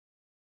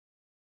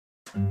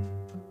Hello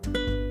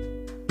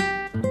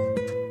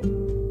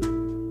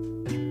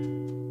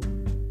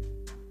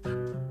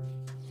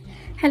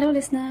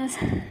listeners,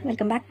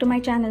 welcome back to my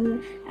channel,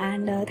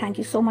 and thank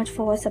you so much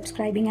for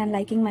subscribing and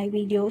liking my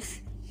videos.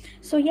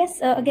 So yes,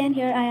 again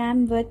here I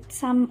am with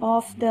some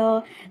of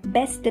the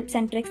best tips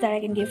and tricks that I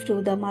can give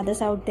to the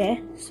mothers out there.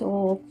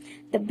 So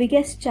the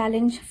biggest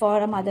challenge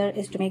for a mother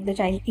is to make the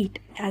child eat,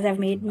 as I've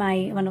made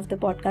my one of the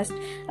podcast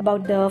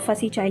about the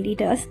fussy child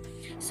eaters.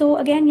 So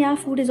again, yeah,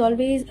 food is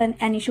always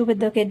an issue with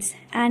the kids,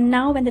 and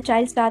now when the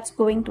child starts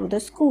going to the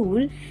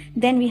school,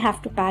 then we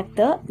have to pack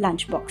the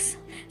lunch box.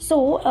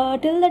 So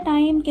till the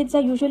time kids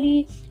are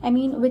usually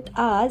with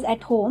us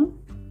at home,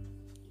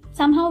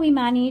 somehow we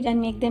manage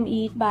and make them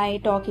eat by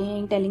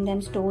talking, telling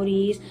them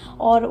stories,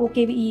 or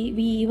okay, we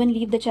even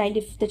leave the child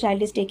if the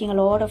child is taking a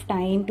lot of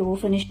time to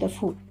finish the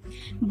food.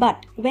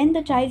 But when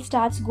the child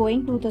starts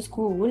going to the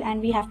school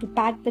and we have to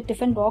pack the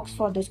tiffin box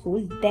for the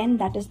school, then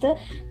that is the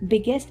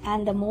biggest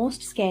and the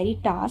most scary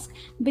task,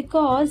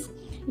 because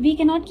we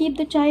cannot keep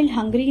the child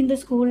hungry in the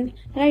school,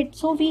 right?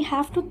 So we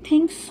have to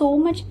think so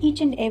much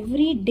each and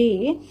every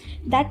day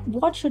that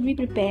what should we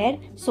prepare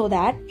so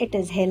that it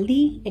is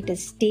healthy, it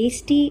is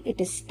tasty, it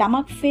is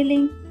stomach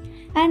filling,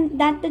 and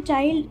that the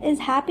child is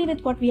happy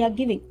with what we are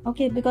giving.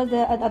 Okay, because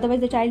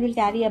otherwise the child will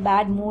carry a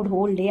bad mood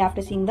whole day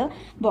after seeing the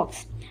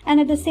box. And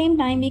at the same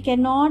time, we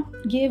cannot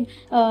give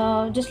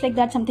just like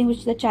that something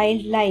which the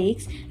child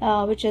likes,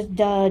 which is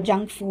the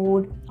junk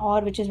food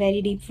or which is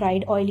very deep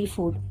fried oily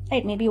food,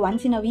 right? Maybe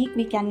once in a week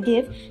we can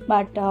give,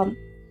 but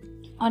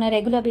on a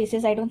regular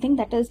basis I don't think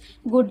that is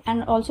good.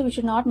 And also we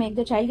should not make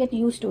the child get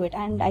used to it.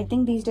 And I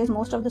think these days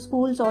most of the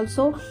schools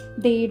also,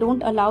 they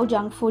don't allow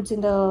junk foods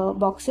in the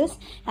boxes.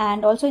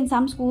 And also in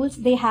some schools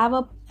they have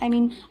a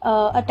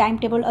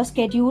timetable, a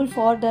schedule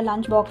for the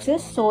lunch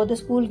boxes. So the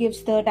school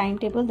gives the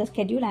timetable, the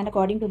schedule, and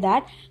according to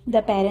that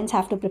the parents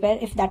have to prepare.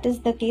 If that is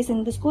the case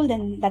in the school,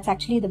 then that's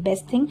actually the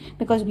best thing,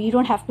 because we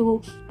don't have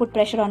to put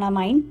pressure on our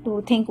mind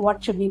to think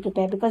what should we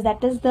prepare, because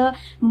that is the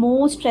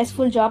most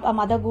stressful job a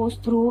mother goes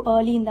through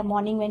early in the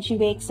morning when she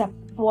wakes up.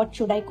 What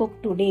should I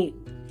cook today?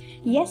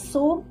 Yes,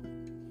 so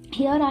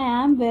here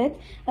I am with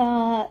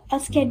a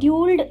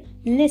scheduled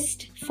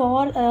list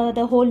for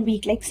the whole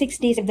week, like 6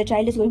 days. If the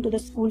child is going to the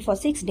school for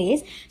 6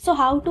 days, so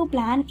how to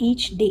plan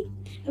each day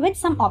with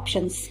some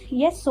options.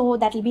 Yes, so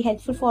that will be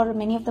helpful for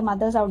many of the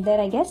mothers out there,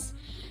 I guess.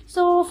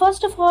 So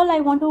first of all,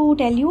 I want to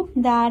tell you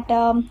that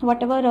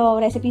whatever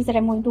recipes that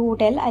I'm going to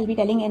tell, I'll be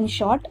telling in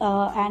short,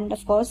 and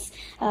of course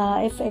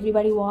if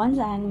everybody wants,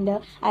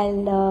 and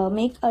I'll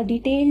make a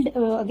detailed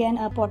again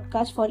a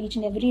podcast for each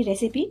and every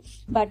recipe.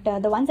 But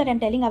the ones that I'm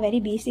telling are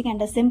very basic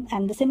and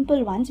the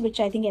simple ones,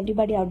 which I think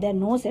everybody out there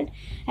knows it.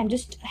 I'm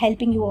just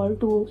helping you all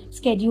to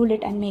schedule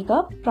it and make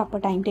a proper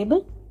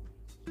timetable.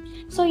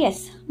 So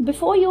yes,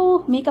 before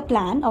you make a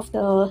plan of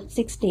the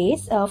 6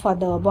 days for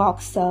the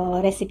box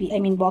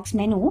box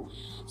menu,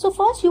 so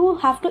first you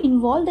have to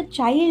involve the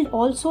child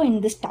also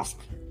in this task.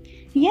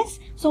 Yes,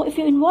 so if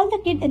you involve the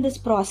kid in this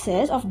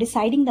process of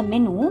deciding the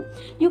menu,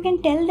 you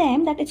can tell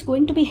them that it's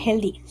going to be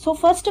healthy. So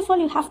first of all,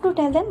 you have to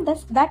tell them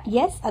that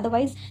yes,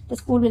 otherwise the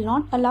school will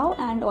not allow,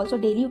 and also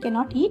daily you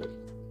cannot eat.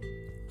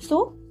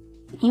 So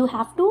you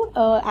have to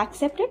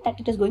accept it that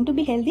it is going to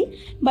be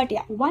healthy. But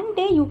yeah, one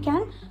day you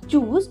can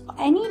choose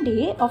any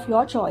day of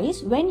your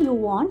choice when you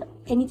want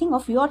anything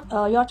of your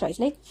choice.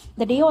 Like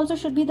the day also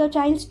should be the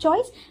child's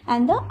choice,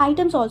 and the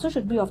items also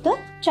should be of the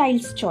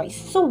child's choice.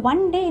 So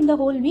one day in the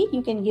whole week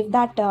you can give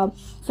that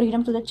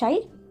freedom to the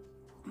child,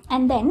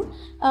 and then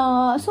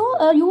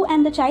you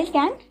and the child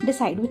can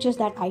decide which is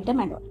that item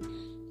and all.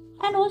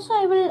 And also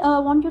I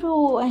will want you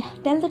to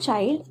tell the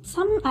child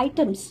some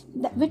items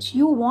which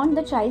you want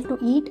the child to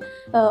eat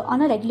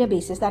on a regular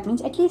basis. That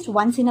means at least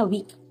once in a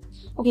week.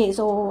 Okay,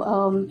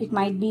 so it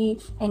might be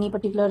any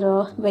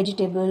particular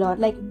vegetable, or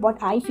like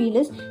what I feel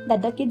is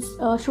that the kids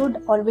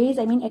should always,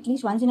 at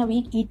least once in a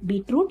week, eat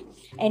beetroot,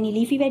 any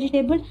leafy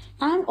vegetable,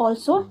 and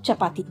also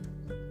chapati.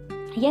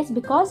 Yes,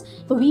 because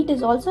wheat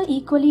is also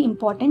equally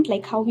important,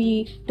 like how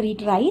we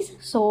treat rice.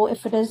 So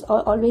if it is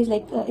always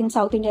like in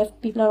South India,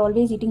 if people are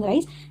always eating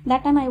rice,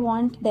 that time I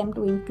want them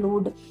to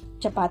include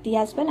chapati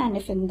as well. And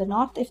if in the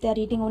north, if they are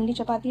eating only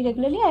chapati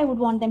regularly, I would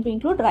want them to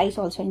include rice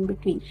also in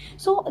between.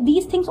 So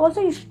these things also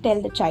you should tell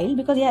the child,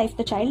 because yeah, if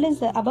the child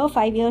is above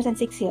 5 years and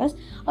 6 years,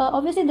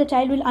 obviously the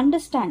child will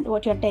understand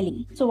what you're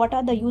telling. So what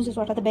are the uses,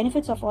 what are the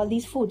benefits of all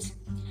these foods?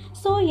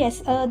 So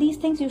yes, these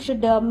things you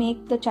should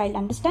make the child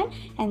understand,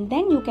 and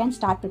then you can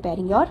start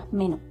preparing your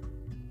menu.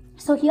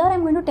 So here I'm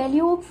going to tell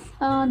you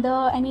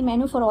the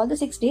menu for all the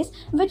 6 days,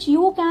 which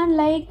you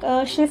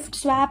can shift,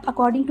 swap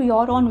according to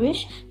your own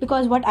wish.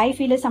 Because what I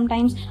feel is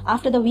sometimes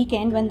after the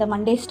weekend, when the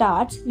Monday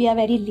starts, we are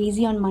very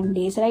lazy on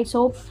Mondays, right?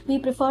 So we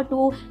prefer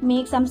to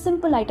make some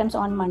simple items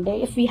on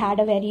Monday. If we had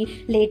a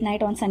very late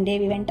night on Sunday,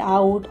 we went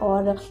out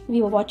or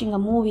we were watching a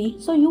movie.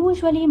 So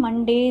usually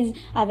Mondays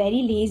are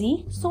very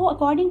lazy. So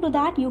according to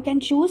that, you can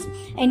choose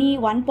any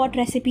one pot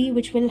recipe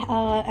which will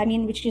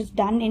which is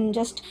done in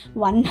just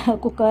one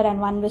cooker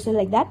and one whistle,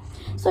 like that.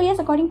 So yes,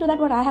 according to that,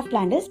 what I have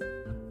planned is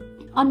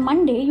On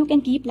Monday you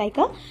can keep like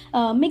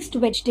a mixed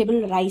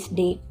vegetable rice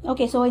day.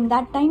 Okay, so in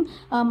that time,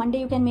 Monday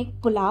you can make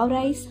pulao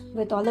rice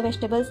with all the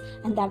vegetables,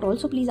 and that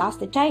also please ask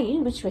the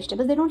child which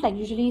vegetables they don't like.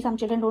 Usually some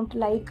children don't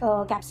like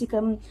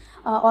capsicum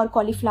or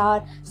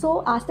cauliflower,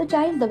 so ask the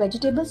child the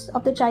vegetables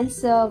of the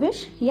child's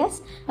wish.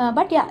 Yes,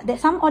 but yeah,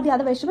 some or the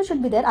other vegetables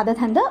should be there other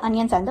than the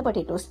onions and the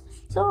potatoes.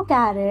 So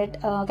carrot,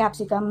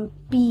 capsicum,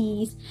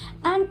 peas,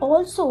 and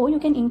also you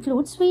can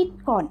include sweet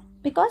corn,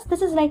 because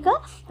this is like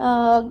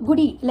a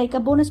goodie, like a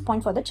bonus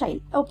point for the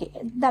child. Okay,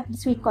 that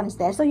sweet corn is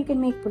there, so you can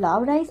make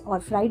pulao rice or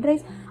fried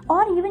rice,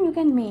 or even you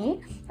can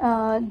make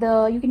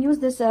you can use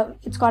this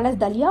it's called as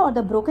dalia or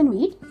the broken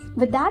wheat.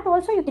 With that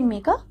also you can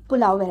make a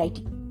pulao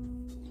variety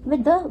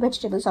with the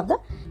vegetables of the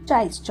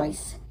child's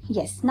choice.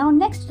 Yes, now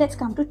next let's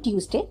come to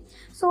Tuesday.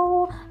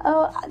 So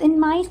in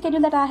my schedule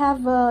that I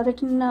have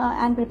written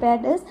and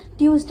prepared is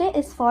Tuesday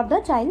is for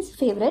the child's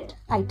favorite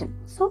item.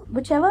 So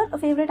whichever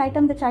favorite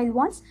item the child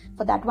wants,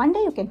 for that one day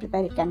you can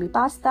prepare. It can be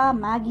pasta,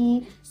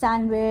 Maggi,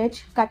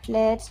 sandwich,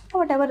 cutlets,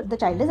 or whatever the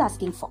child is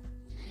asking for.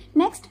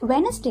 Next,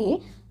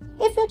 Wednesday,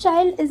 if your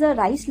child is a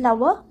rice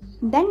lover,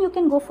 then you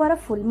can go for a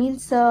full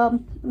meals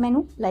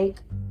menu, like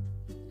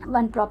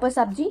one proper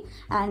sabji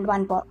and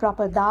one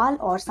proper dal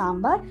or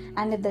sambar.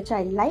 And if the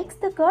child likes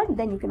the curd,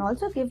 then you can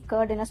also give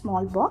curd in a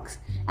small box,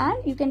 and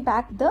you can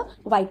pack the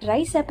white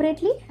rice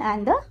separately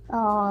and the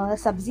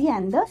sabji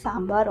and the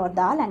sambar or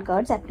dal and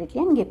curd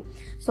separately and give.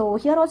 So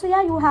here also,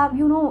 yeah, you have,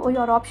 you know,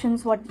 your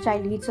options what the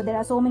child eats. So there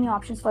are so many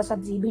options for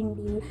sabji: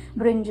 bhindi,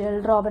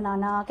 brinjal, raw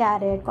banana,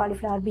 carrot,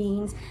 cauliflower,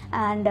 beans.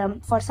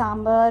 And for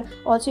sambar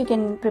also you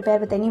can prepare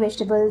with any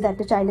vegetable that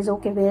the child is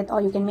okay with,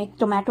 or you can make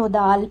tomato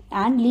dal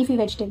and leafy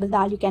vegetable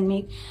dal you can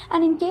make.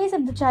 And in case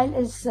if the child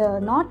is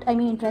not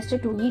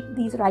interested to eat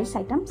these rice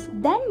items,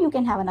 then you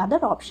can have another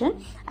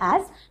option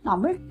as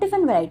normal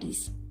tiffin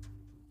varieties.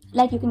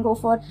 Like you can go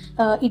for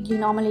idli,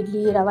 normal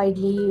idli, rava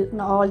idli,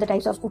 all the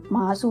types of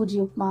upma,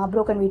 suji upma,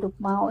 broken wheat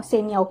upma,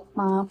 semia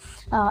upma,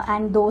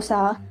 and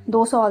dosa.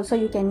 Dosa also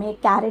you can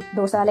make carrot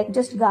dosa, like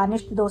just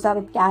garnished dosa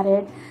with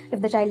carrot.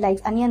 If the child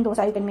likes onion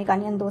dosa, you can make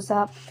onion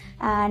dosa.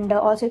 And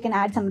also you can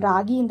add some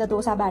ragi in the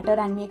dosa batter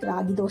and make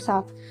ragi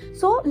dosa.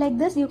 So like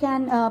this you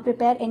can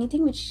prepare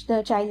anything which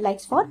the child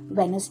likes for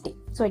Wednesday.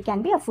 So it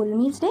can be a full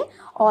meals day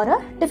or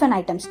a tiffin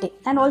items day.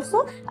 And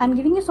also I'm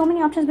giving you so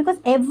many options because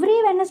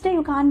every Wednesday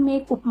you can't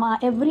make upma,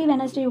 every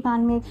Wednesday you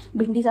can't make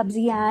bhindi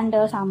sabzi and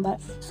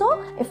sambar.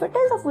 So if it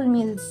is a full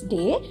meals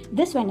day,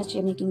 this Wednesday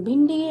you're making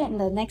bhindi,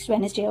 and the next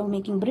Wednesday you're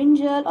making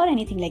brinjal or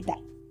anything like that.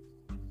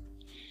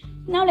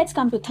 Now let's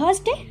come to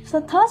Thursday. So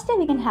Thursday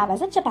we can have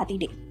as a chapati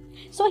day.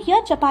 So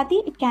here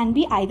chapati, it can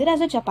be either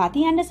as a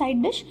chapati and a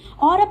side dish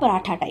or a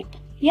paratha type.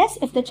 Yes,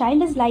 if the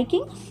child is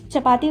liking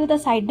chapati with a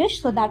side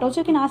dish, so that also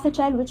you can ask the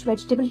child which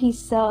vegetable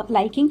he's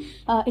liking.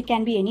 It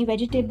can be any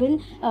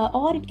vegetable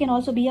or it can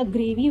also be a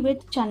gravy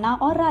with chana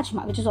or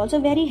rajma, which is also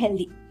very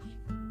healthy.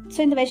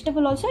 So in the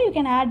vegetable also you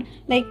can add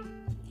like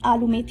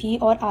aloo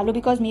methi or aloo,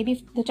 because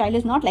maybe the child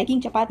is not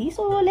liking chapati,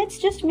 so let's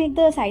just make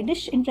the side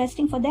dish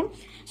interesting for them,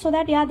 so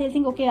that yeah, they'll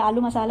think okay, aloo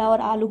masala or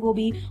aloo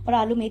gobi or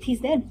aloo methi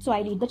is there, so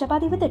I'll eat the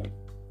chapati with it.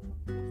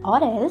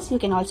 Or else you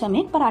can also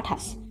make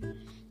parathas.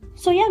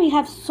 So yeah, we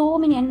have so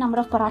many number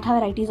of paratha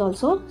varieties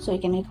also. So you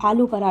can make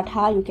aloo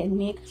paratha, you can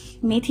make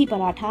methi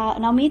paratha.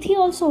 Now methi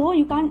also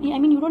you can't,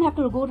 you don't have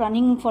to go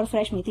running for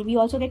fresh methi. We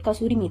also get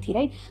kasuri methi,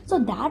 right? So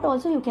that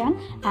also you can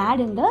add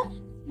in the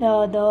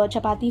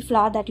chapati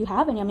flour that you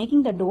have when you're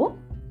making the dough.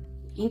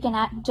 You can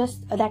add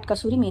just that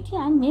kasuri methi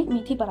and make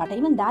methi paratha.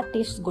 Even that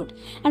tastes good.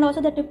 And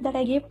also the tip that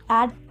I gave,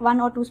 add 1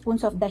 or 2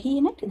 spoons of dahi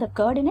in it, the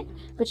curd in it,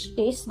 which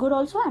tastes good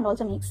also and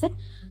also makes it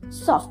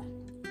soft.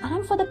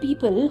 And for the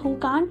people who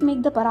can't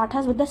make the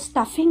parathas with the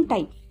stuffing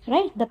type,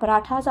 right? The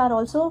parathas are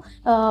also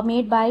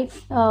made by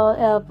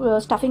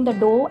stuffing the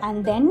dough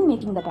and then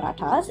making the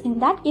parathas. In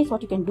that case,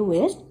 what you can do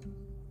is,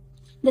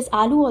 this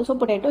aloo also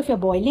potato, if you're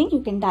boiling,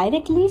 you can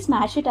directly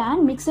smash it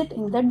and mix it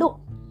in the dough.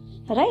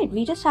 Right?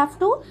 We just have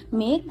to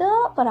make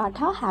the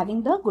paratha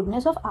having the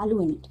goodness of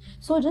aloo in it.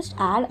 So just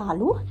add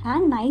aloo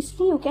and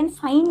nicely you can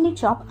finely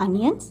chop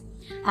onions.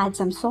 Add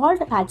some salt,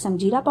 add some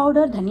jeera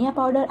powder, dhania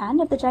powder, and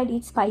if the child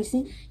eats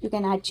spicy, you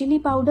can add chili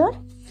powder.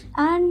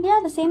 And yeah,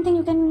 the same thing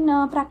you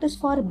can practice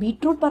for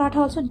beetroot paratha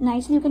also.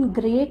 Nicely you can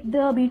grate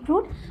the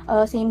beetroot.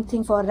 Same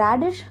thing for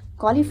radish,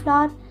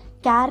 cauliflower,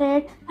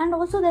 carrot, and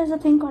also there's a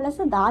thing called as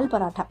a dal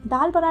paratha.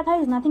 Dal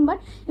paratha is nothing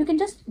but you can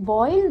just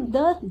boil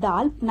the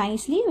dal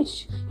nicely,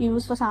 which you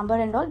use for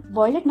sambar and all.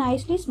 Boil it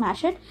nicely,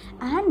 smash it,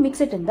 and mix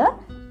it in the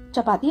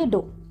chapati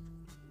dough.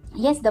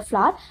 Yes, the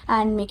flour,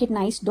 and make it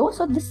nice dough.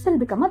 So this will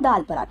become a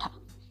dal paratha.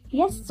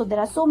 Yes, so there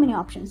are so many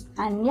options.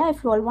 And yeah,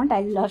 if you all want,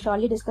 I'll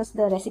surely discuss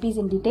the recipes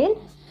in detail.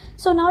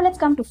 So now let's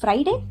come to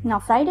Friday. Now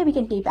Friday we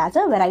can keep as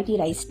a variety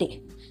rice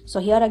day. So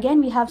here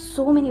again we have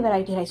so many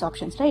variety rice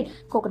options, right?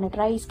 Coconut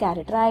rice,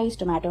 carrot rice,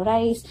 tomato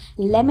rice,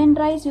 lemon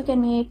rice you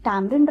can make,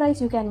 tamarind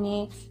rice you can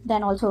make,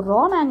 then also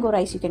raw mango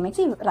rice you can make.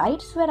 See,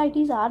 rice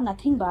varieties are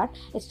nothing but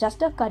it's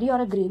just a curry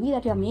or a gravy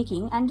that you are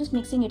making and just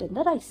mixing it in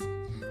the rice.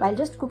 While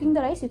just cooking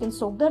the rice, you can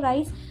soak the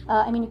rice,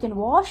 you can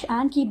wash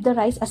and keep the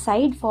rice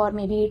aside for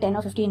maybe 10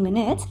 or 15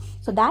 minutes.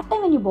 So that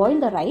time when you boil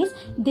the rice,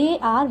 they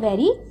are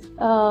very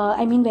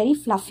very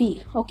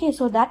fluffy, okay,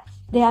 so that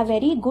they are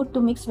very good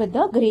to mix with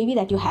the gravy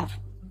that you have.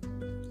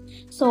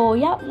 So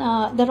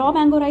yeah, the raw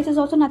mango rice is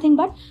also nothing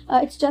but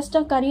it's just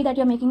a curry that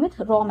you're making with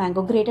raw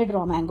mango, grated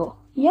raw mango.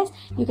 Yes,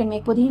 you can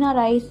make pudina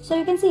rice. So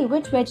you can see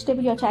which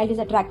vegetable your child is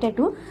attracted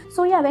to.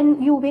 So yeah,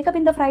 when you wake up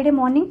in the Friday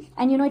morning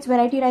and it's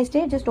variety rice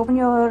day, just open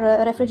your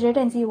refrigerator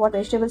and see what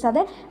vegetables are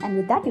there, and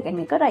with that you can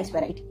make a rice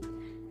variety.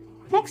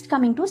 Next,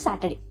 coming to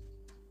Saturday.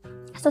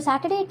 So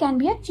Saturday can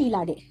be a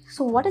chila day.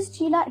 So what is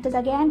chila? It is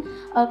again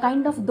a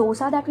kind of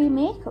dosa that we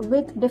make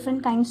with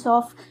different kinds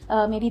of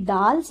maybe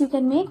dals you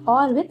can make,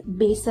 or with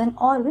besan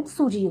or with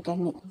suji you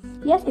can make.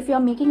 Yes, if you are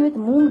making with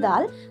moong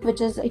dal,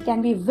 which is, it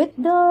can be with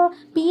the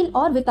peel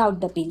or without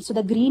the peel. So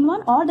the green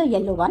one or the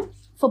yellow one.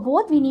 For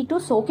both we need to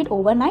soak it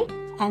overnight,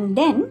 and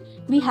then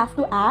we have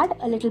to add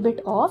a little bit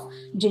of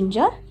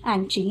ginger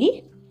and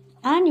chili,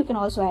 and you can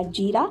also add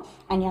jeera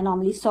and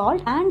normally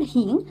salt and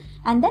hing,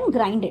 and then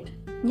grind it.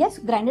 Yes,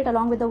 grind it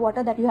along with the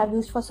water that you have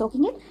used for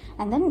soaking it,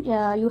 and then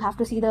you have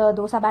to see the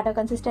dosa batter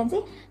consistency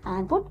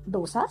and put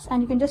dosas,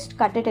 and you can just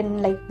cut it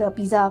in like the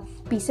pizza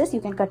pieces. You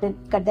can cut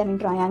them in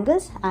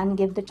triangles and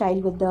give the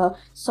child with the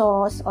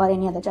sauce or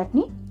any other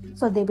chutney,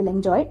 so they will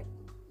enjoy it.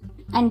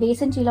 And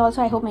besan chila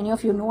also, I hope many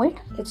of you know it.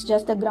 It's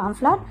just the gram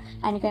flour,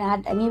 and you can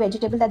add any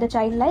vegetable that the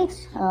child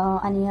likes,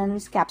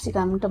 onions,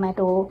 capsicum,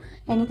 tomato,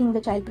 anything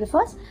the child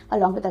prefers,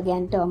 along with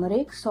again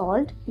turmeric,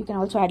 salt. You can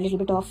also add a little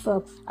bit of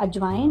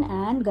ajwain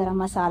and garam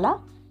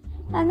masala.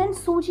 And then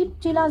suji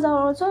chilas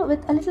are also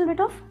with a little bit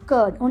of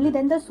curd. Only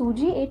then the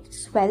suji, it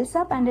swells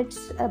up and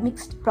it's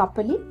mixed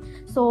properly.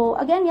 So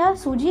again, yeah,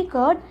 suji,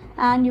 curd,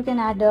 and you can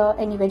add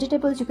any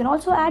vegetables. You can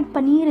also add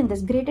paneer in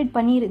this, grated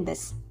paneer in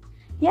this.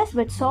 Yes,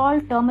 with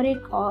salt,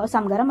 turmeric, or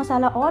some garam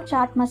masala or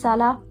chaat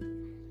masala.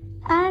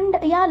 And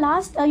yeah,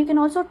 last you can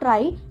also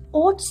try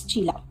oats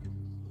chila.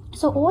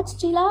 So oats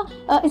chila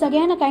is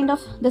again a kind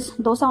of this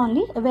dosa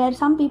only, where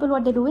some people,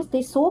 what they do is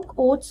they soak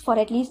oats for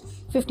at least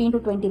 15 to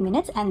 20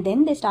 minutes and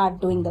then they start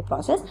doing the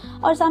process.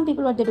 Or some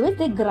people, what they do is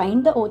they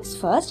grind the oats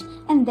first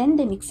and then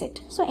they mix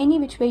it. So any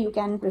which way you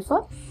can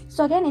prefer.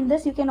 So again, in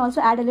this you can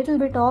also add a little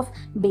bit of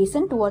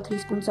besan, 2 or 3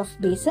 spoons of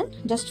besan,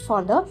 just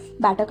for the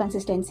batter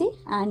consistency,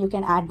 and you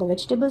can add the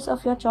vegetables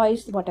of your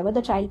choice, whatever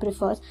the child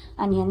prefers,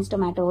 onions,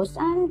 tomatoes,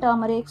 and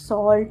turmeric,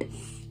 salt,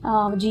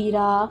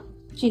 jeera,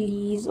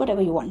 chilies,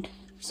 whatever you want.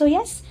 So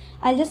yes,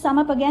 I'll just sum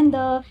up again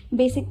the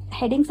basic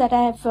headings that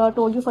I have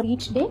told you for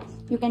each day.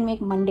 You can make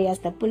Monday as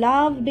the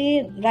pulav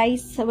day,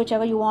 rice,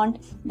 whichever you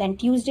want. Then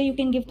Tuesday you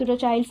can give to the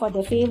child for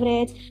their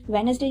favorites.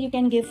 Wednesday you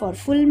can give for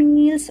full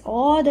meals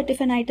or the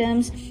tiffin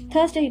items.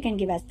 Thursday you can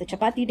give as the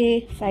chapati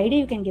day. Friday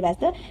you can give as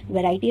the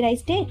variety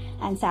rice day.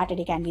 And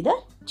Saturday can be the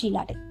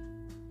chila day.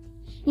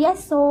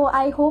 Yes, so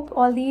I hope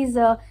all these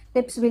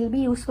tips will be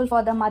useful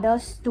for the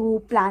mothers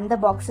to plan the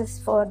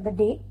boxes for the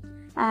day.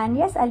 And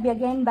yes, I'll be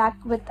again back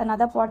with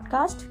another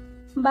podcast.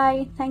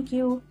 Bye. Thank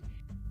you.